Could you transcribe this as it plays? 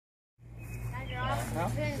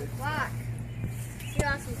No? Clock. She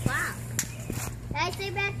wants some clock. Hey, stay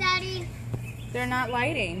back, Daddy. They're not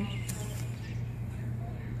lighting.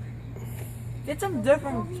 Get some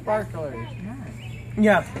different sparklers.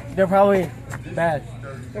 Yeah, they're probably bad.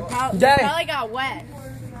 They Daddy. probably got wet.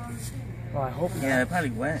 Well, I hope not. Yeah, they're probably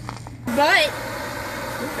wet. But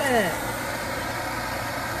Look at it.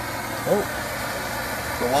 Oh,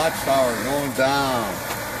 The watchtower going down.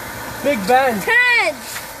 Big Ben. 10,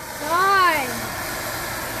 9.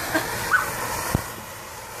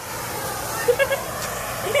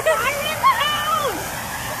 Fire in the house!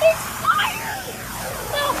 It's fire!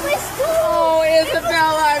 Not my school! oh,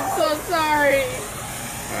 Isabella, I'm so sorry.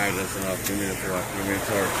 Alright, that's enough. Give me the torch. Give me a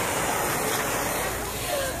torch.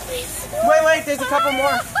 Wait, there's a couple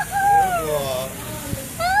more. Help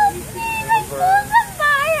me! My school's on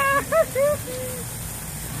fire!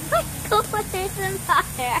 My school is on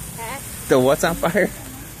fire! The what's on fire?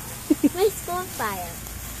 My school's fire.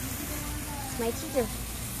 My teacher.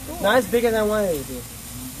 Not as big as I wanted it to be.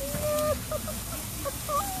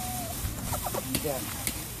 Yeah.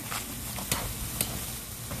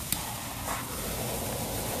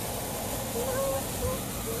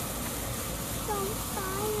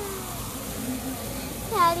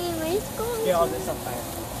 Daddy, my school. Yeah, all this on fire.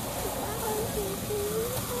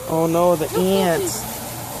 Oh no, the ants.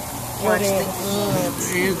 Watch the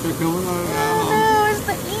ants. The ants are coming out. Oh, it's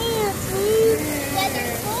the ants. Yeah,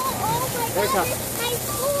 they're full. Oh my There's God, a- my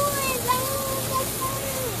school is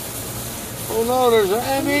Oh no, there's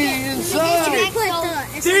an ME inside.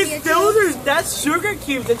 That's sugar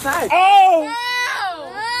cubes inside. Oh!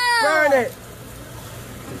 Burn it.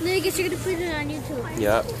 Then I guess you're gonna put it on YouTube.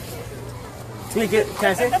 Yep. Tweak it. Can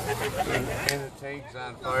I see? And the tank's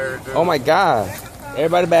on fire too. Oh my god.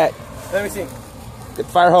 Everybody back. Let me see. Get the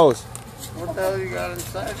fire hose. What the hell you got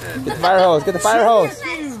inside there? Get the fire hose. Get the fire hose.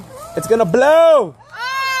 It's gonna blow.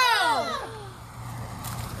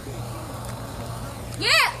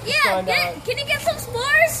 Can you get some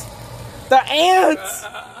s'mores? The ants.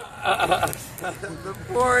 The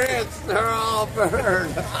poor ants, they're all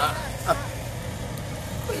burned.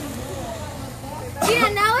 Yeah,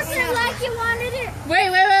 now it's like you wanted it. Wait.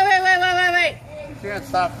 You can't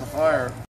stop the fire.